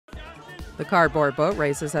The cardboard boat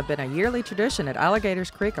races have been a yearly tradition at Alligator's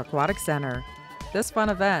Creek Aquatic Center. This fun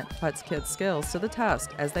event puts kids' skills to the test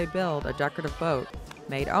as they build a decorative boat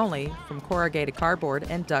made only from corrugated cardboard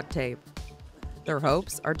and duct tape. Their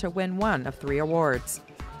hopes are to win one of 3 awards: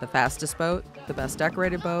 the fastest boat, the best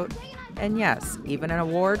decorated boat, and yes, even an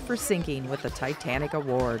award for sinking with the Titanic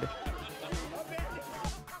Award.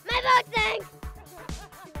 My boat sank!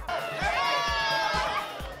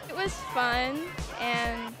 It was fun,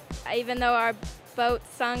 and even though our boat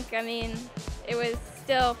sunk, I mean, it was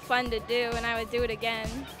still fun to do, and I would do it again.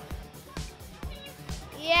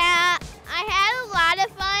 Yeah, I had a lot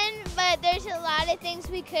of fun, but there's a lot of things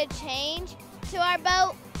we could change to our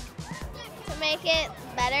boat to make it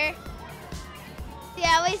better.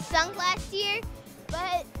 Yeah, we sunk last year,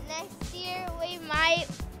 but next year we might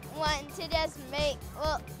want to just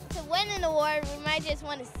to win an award, we might just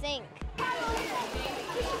want to sink.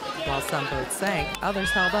 While some boats sank,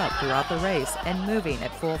 others held up throughout the race and moving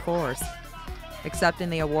at full force. Accepting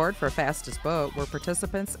the award for fastest boat were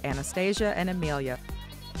participants Anastasia and Amelia.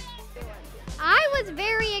 I was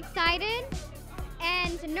very excited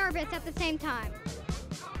and nervous at the same time.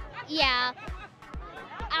 Yeah,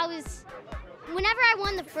 whenever I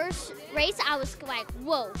won the first race, I was like,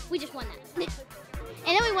 whoa, we just won that.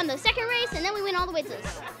 And then we won the second race, and then we went all the way to the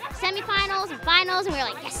semifinals and finals, and we were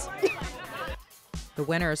like, yes. The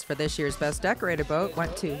winners for this year's Best Decorated Boat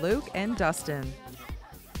went to Luke and Dustin.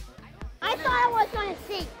 I thought I was going to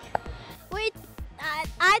sink.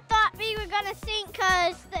 I thought we were going to sink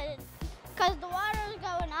because the water was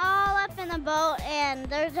going all up in the boat, and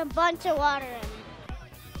there's a bunch of water in it.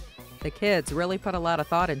 The kids really put a lot of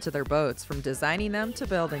thought into their boats, from designing them to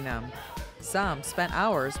building them. Some spent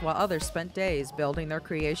hours, while others spent days building their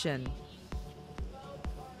creation.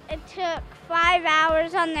 It took 5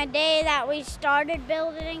 hours on the day that we started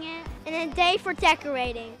building it, and a day for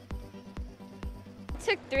decorating. It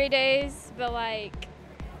took 3 days, but like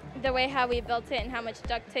the way how we built it and how much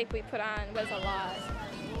duct tape we put on was a lot.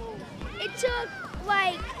 It took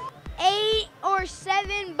like 8 or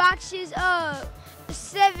 7 boxes of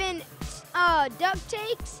 7 duct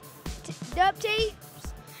tapes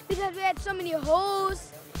because we had so many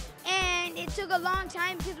holes, and it took a long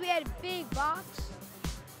time because we had a big box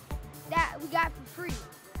that we got for free.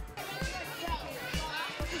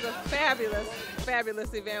 This is a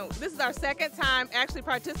fabulous event. This is our second time actually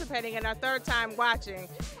participating and our third time watching.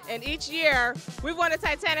 And each year, we've won a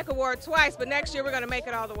Titanic Award twice, but next year we're going to make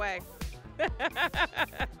it all the way.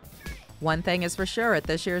 One thing is for sure at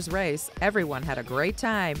this year's race, everyone had a great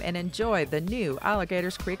time and enjoyed the new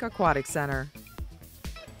Alligator's Creek Aquatic Center.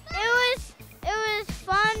 It was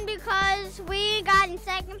fun because we got in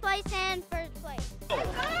second place and first place. It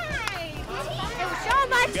was so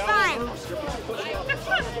much fun.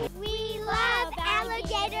 We love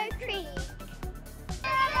Alligator